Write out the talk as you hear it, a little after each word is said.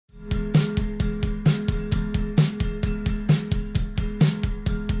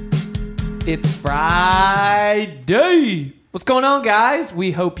It's Friday. What's going on, guys?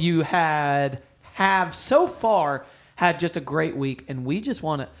 We hope you have so far had just a great week, and we just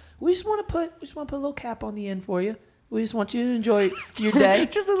want to put a little cap on the end for you. We just want you to enjoy your day.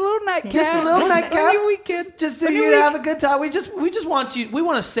 Just a little nightcap. Just a little nightcap. your weekend. Just so you to have a good time. We just want you. We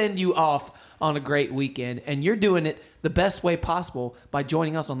want to send you off on a great weekend, and you're doing it the best way possible by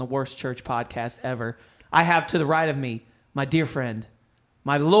joining us on the Worst Church podcast ever. I have to the right of me my dear friend,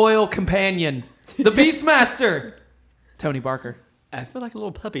 my loyal companion, the Beastmaster, Tony Barker. I feel like a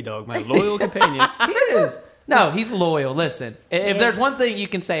little puppy dog, my loyal companion. He is. No, he's loyal. Listen, if there's one thing you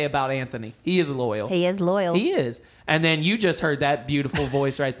can say about Anthony, he is loyal. He is loyal. He is. And then you just heard that beautiful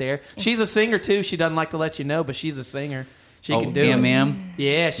voice right there. She's a singer, too. She doesn't like to let you know, but she's a singer. She can do it.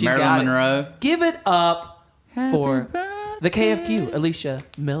 Yeah, she's Marilyn got Monroe. it. Give it up for the KFQ, Alicia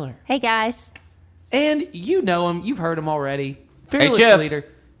Miller. Hey, guys. And you know him. You've heard him already. Fearless Jeff. leader.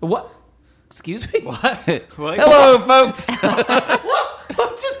 What? Excuse me? What? Hello, folks.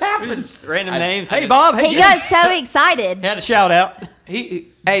 What just happened? Just random names. Hey, Bob. Hey, He Jim. got so excited. Had a shout out. He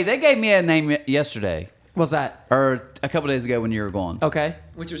Hey, they gave me a name yesterday, What's that? or a couple days ago when you were gone. Okay.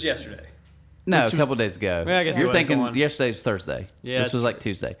 Which was yesterday. No, Which a couple days ago. Well, I guess it You're was thinking gone. yesterday's Thursday. Yeah, This that's was like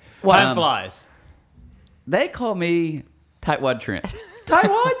true. Tuesday. Time flies. They call me Tightwad Trent.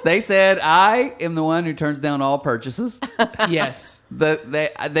 Taiwan? They said I am the one who turns down all purchases. Yes. They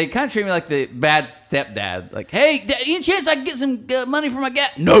kind of treat me like the bad stepdad. Like, hey, any chance I can get some money for my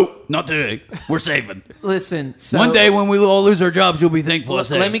gas? No, not today. We're saving. Listen. So One day when we all lose our jobs, you'll be thankful. I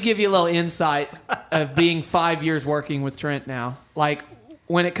saved. Let me give you a little insight of being 5 years working with Trent now. Like,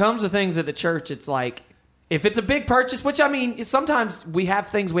 when it comes to things at the church, it's like, if it's a big purchase, which I mean, sometimes we have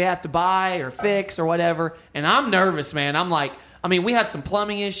things we have to buy or fix or whatever, and I'm nervous, man. I'm like, I mean, we had some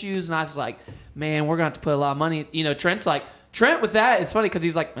plumbing issues, and I was like, man, we're going to have to put a lot of money. You know, Trent with that, it's funny because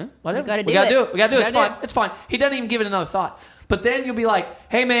he's like, whatever. We got to do it. We got to do it. It's fine. It's fine. He doesn't even give it another thought. But then you'll be like,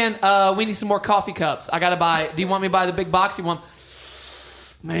 hey, man, we need some more coffee cups. I got to buy, do you want me to buy the big box? You want,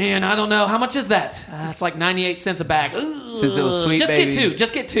 man, I don't know. How much is that? It's like 98 cents a bag. Since it was Sweet Just Baby. get two.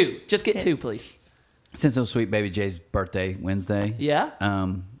 Just get two. Just get two, please. Since it was Sweet Baby Jay's birthday Wednesday, Yeah?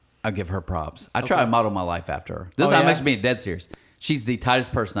 I'll give her props. I try to model my life after her. This Oh, is how yeah? it makes me dead serious. She's the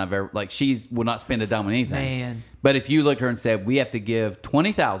tightest person I've ever, like, will not spend a dime on anything. Man. But if you looked at her and said, we have to give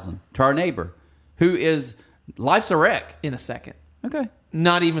 $20,000 to our neighbor, who is, life's a wreck. In a second. Okay.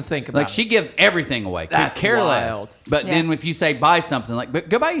 Not even think about Like, it. she gives everything away. Could That's care less. wild. But Yeah. then if you say buy something, like,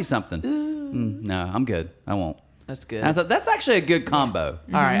 go buy you something. No, I'm good. I won't. That's good. And I thought, that's actually a good combo.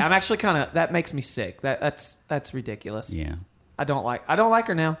 All right, I'm actually kind of, that makes me sick. That's ridiculous. Yeah. I don't like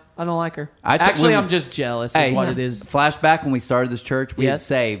her now. I don't like her. I took- Actually, when- I'm just jealous Hey, is what it is. Flashback when we started this church, we had Yes.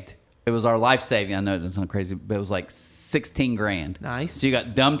 saved. It was our life saving. I know it doesn't sound crazy, but it was like 16 grand. Nice. So you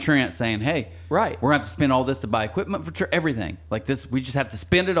got dumb Trent saying, "Hey, Right. we're gonna have to spend all this to buy equipment for church, everything like this. We just have to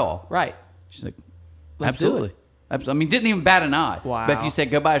spend it all." Right. She's like, Let's do "Absolutely." I mean, didn't even bat an eye. Wow. But if you said,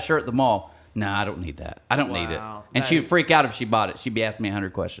 "Go buy a shirt at the mall," no, I don't need that. I don't need it. Wow. And That she would is- freak out if she bought it. She'd be asking me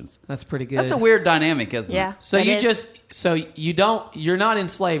 100 questions. That's pretty good. That's a weird dynamic, isn't Yeah. it? So That is. you're not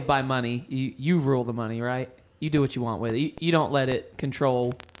enslaved by money. You rule the money, right? You do what you want with it. You don't let it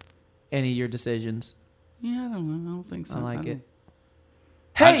control any of your decisions. Yeah, I don't know. I don't think so. I like don't- it.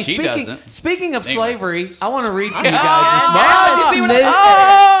 Hey, She doesn't. speaking of Anyway. slavery, I want to read for you guys this morning. Did you see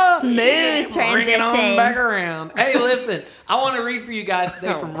what Smooth Bring it on back transition. around. Hey, listen, I want to read for you guys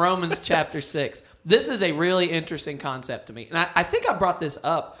today from Romans chapter 6. This is a really interesting concept to me. And I think I brought this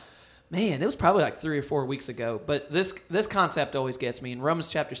up. Man, it was probably like 3 or 4 weeks ago. But this concept always gets me. In Romans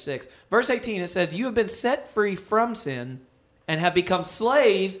chapter 6, verse 18, it says, "You have been set free from sin and have become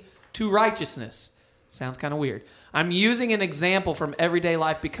slaves to righteousness." Sounds kind of weird. I'm using an example from everyday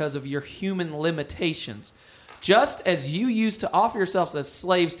life because of your human limitations. Just as you used to offer yourselves as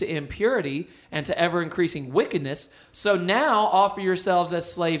slaves to impurity and to ever-increasing wickedness, so now offer yourselves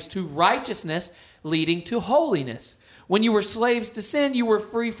as slaves to righteousness, leading to holiness. When you were slaves to sin, you were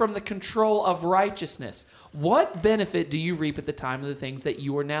free from the control of righteousness. What benefit do you reap at the time of the things that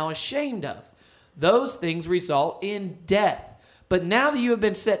you are now ashamed of? Those things result in death. But now that you have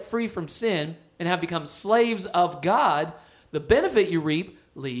been set free from sin and have become slaves of God, the benefit you reap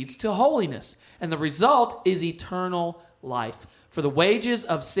leads to holiness, and the result is eternal life. For the wages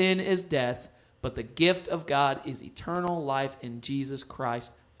of sin is death, but the gift of God is eternal life in Jesus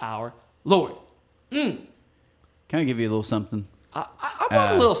Christ our Lord. Can I give you a little something? I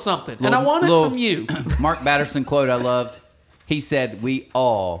want a little something, and I want it little- from you. Mark Batterson quote I loved. He said, "We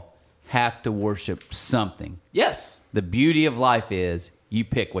all have to worship something. Yes. The beauty of life is you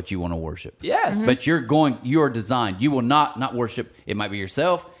pick what you want to worship. Yes. But you are designed. You will not worship. It might be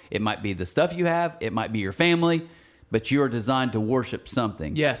yourself. It might be the stuff you have. It might be your family. But you are designed to worship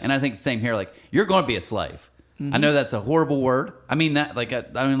something. Yes. And I think the same here. Like, you're going to be a slave. I know that's a horrible word. I mean that, like, I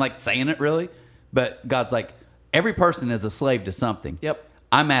don't like saying it really. But God's like, every person is a slave to something. Yep.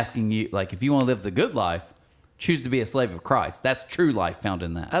 I'm asking you, like, if you want to live the good life, choose to be a slave of Christ. That's true life found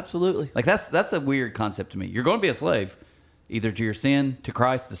in that. Absolutely. Like, that's a weird concept to me. You're going to be a slave, either to your sin, to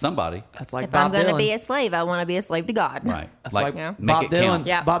Christ, to somebody. That's like If Bob I'm going to Dylan. be a slave, I want to be a slave to God. Right. That's like, like make Bob it Dylan. count.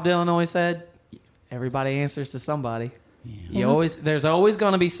 Yeah. Bob Dylan always said, everybody answers to somebody. There's always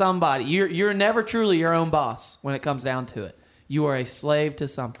going to be somebody. You're never truly your own boss when it comes down to it. You are a slave to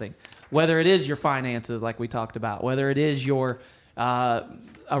something, whether it is your finances, like we talked about, whether it is your a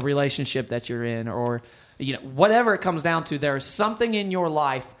relationship that you're in, or whatever it comes down to. There is something in your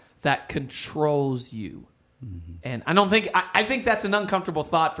life that controls you. And I think that's an uncomfortable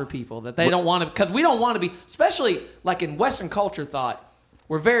thought for people, that they don't want to, because we don't want to be, especially like in Western culture thought,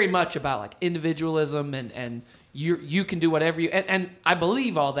 we're very much about like individualism and you can do whatever and I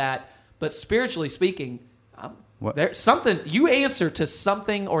believe all that, but spiritually speaking, there's something, you answer to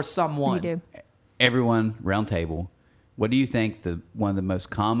something or someone. You do. Everyone, round table, what do you think one of the most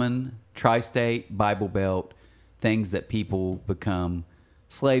common tri-state Bible Belt things that people become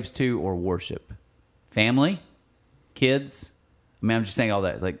slaves to or worship? Family? Kids? I mean, I'm just saying all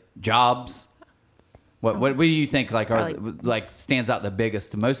that, like jobs. What do you think like stands out the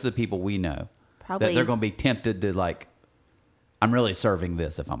biggest to most of the people we know? Probably that they're going to be tempted to, like, I'm really serving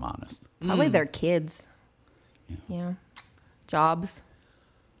this, if I'm honest. Probably their kids. Yeah. Jobs.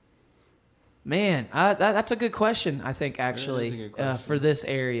 Man, that's a good question, I think, actually, That is a good question. for this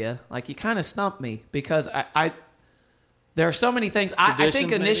area. Like, you kind of stumped me, because I there are so many things. I think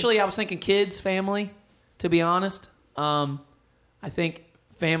Traditions, initially I was thinking kids, family, to be honest. I think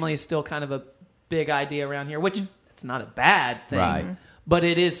family is still kind of a big idea around here, which it's not a bad thing. Right. But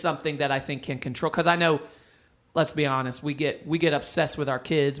it is something that I think can control, because I know, let's be honest, we get obsessed with our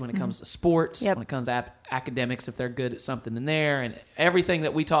kids when it comes to sports, Yep. when it comes to academics, if they're good at something in there, and everything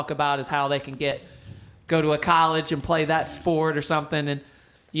that we talk about is how they can go to a college and play that sport or something. And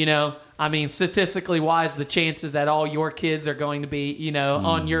I mean, statistically wise, the chances that all your kids are going to be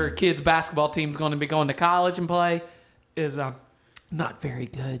on your kids' basketball team is going to be going to college and play is not very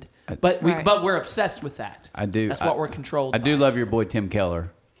good. But we're obsessed with that. I do. That's what we're controlled I do by. love your boy Tim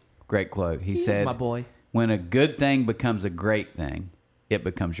Keller. Great quote. He said, my boy. When a good thing becomes a great thing, it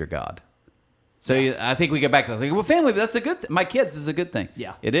becomes your God. So I think we get back to like, well, family, that's a good thing. My kids is a good thing.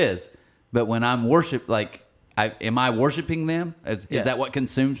 Yeah. It is. But when I'm am I worshiping them? Is Yes. that what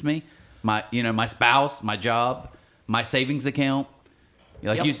consumes me? My spouse, my job, my savings account.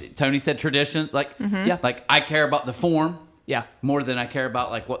 Like Yep. Tony said, tradition. Like, Yeah. like I care about the form. Yeah. More than I care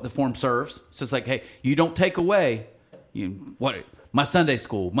about like what the form serves. So it's like, hey, you don't take away my Sunday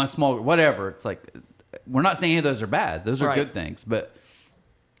school, my small whatever. It's like, we're not saying any of those are bad. Those are Right. good things, but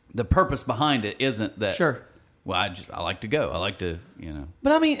the purpose behind it isn't that. Sure. Well, I like to go. I like to,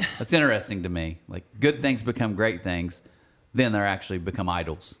 But I mean, That's interesting to me. Like, good things become great things, then they're actually become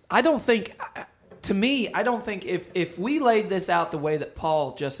idols. I don't think, to me, I don't think if we laid this out the way that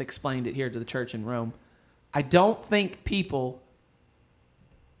Paul just explained it here to the church in Rome, I don't think people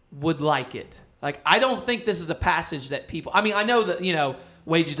would like it. Like, I don't think this is a passage that people, I mean, I know that,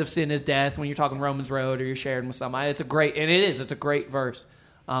 wages of sin is death when you're talking Romans Road or you're sharing with somebody. It's a great verse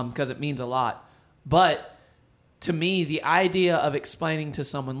because it means a lot. But to me, the idea of explaining to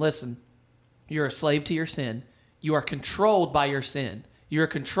someone, listen, you're a slave to your sin. You are controlled by your sin. You're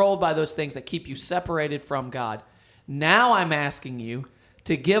controlled by those things that keep you separated from God. Now I'm asking you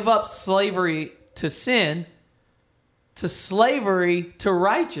to give up slavery to sin, to slavery to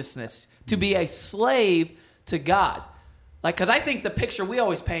righteousness, to be a slave to God. Like, because I think the picture we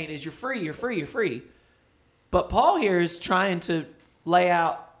always paint is you're free, you're free, you're free. But Paul here is trying to lay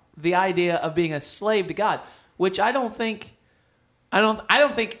out the idea of being a slave to God, which I don't think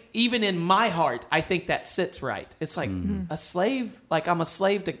even in my heart, I think that sits right. It's like a slave, like I'm a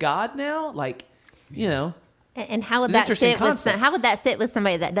slave to God now, like, And how It's would an that interesting sit concept. how would that sit with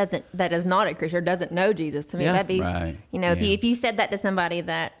somebody that is not a Christian or doesn't know Jesus? To me, Yeah. that'd be Right. if you said that to somebody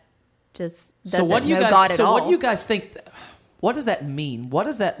that just doesn't So what do you know guys? God at So all. what do you guys think? What does that mean? What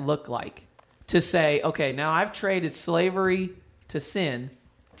does that look like to say, okay, now I've traded slavery to sin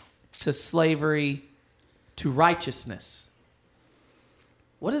to slavery to righteousness?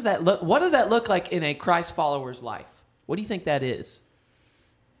 What does that look? What does that look like in a Christ follower's life? What do you think that is?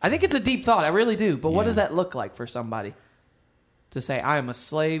 I think it's a deep thought. I really do. But what Yeah. does that look like for somebody to say, I am a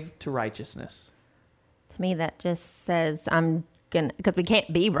slave to righteousness? To me, that just says I'm gonna, because we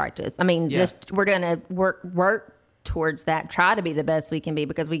can't be righteous. I mean, Yeah. just we're gonna work towards that, try to be the best we can be,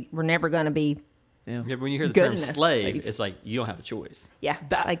 because we're never going to be. Yeah, but when you hear the Good term enough. slave, it's like you don't have a choice. Yeah.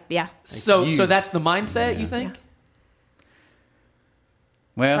 That- you- So that's the mindset, you think?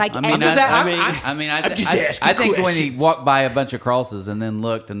 Well, Like, I mean, I'm just- I just asking I think when he questions. walked by a bunch of crosses and then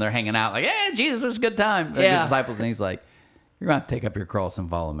looked and they're hanging out like, yeah, Jesus was a good time. They're Yeah. good disciples, and he's like, you're going to have to take up your cross and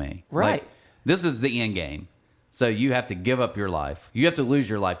follow me. Right. Like, this is the end game. So you have to give up your life. You have to lose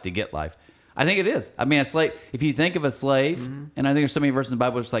your life to get life. I think it is. I mean, a slave, if you think of a slave, and I think there's so many verses in the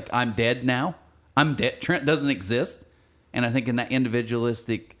Bible, it's like, I'm dead now. I'm dead. Trent doesn't exist. And I think in that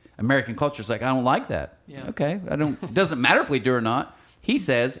individualistic American culture, it's like, I don't like that. Yeah. Okay. It doesn't matter if we do or not. He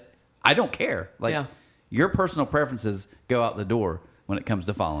says, I don't care. Like, Yeah. your personal preferences go out the door when it comes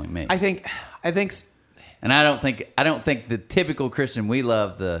to following me. I think And I don't think the typical Christian, we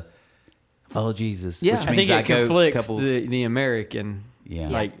love the follow Jesus. Yeah. Which I means think it go conflicts couple, the American. Yeah.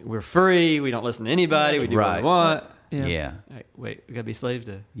 Like, we're free. We don't listen to anybody. We do what Right. we want. yeah. Like, wait, we got to be slave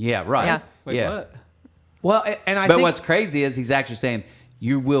to. Yeah, right. Yeah. Wait, yeah. what? well, and I But think what's crazy is he's actually saying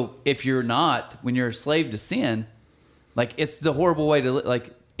you will, if you're not, when you're a slave to sin, like, it's the horrible way to live. Like,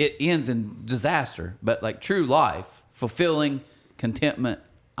 it ends in disaster. But like true life, fulfilling contentment,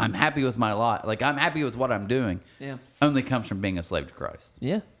 I'm happy with my life. Like, I'm happy with what I'm doing. Yeah. Only comes from being a slave to Christ.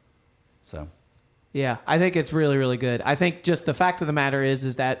 yeah. So Yeah, I think it's really, really good. I think just the fact of the matter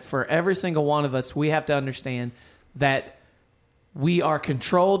is that for every single one of us, we have to understand that we are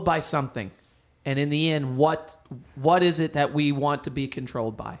controlled by something. And in the end, what is it that we want to be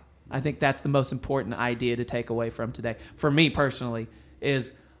controlled by? I think that's the most important idea to take away from today. For me personally,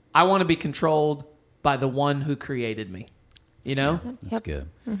 is I want to be controlled by the one who created me, you know, that's good.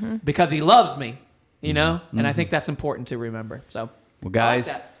 because he loves me, you know, and I think that's important to remember. So, Well, guys,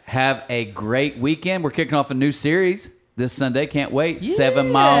 I like that. have a great weekend. We're kicking off a new series this Sunday. Can't wait. Yeah.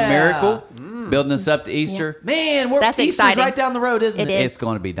 7 Mile Miracle. Building us up to Easter. Man, That's Easter's exciting. right down the road, isn't it? It is. It's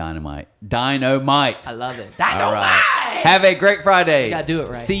going to be dynamite. Dynamite. I love it. All Dynamite. right. Have a great Friday. gotta do it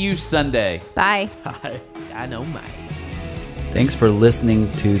right. See you Sunday. Bye. Dynamite. Thanks for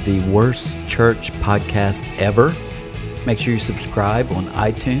listening to the Worst Church podcast ever. Make sure you subscribe on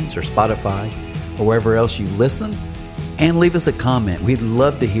iTunes or Spotify or wherever else you listen, and leave us a comment. We'd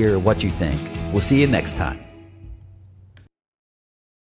love to hear what you think. We'll see you next time.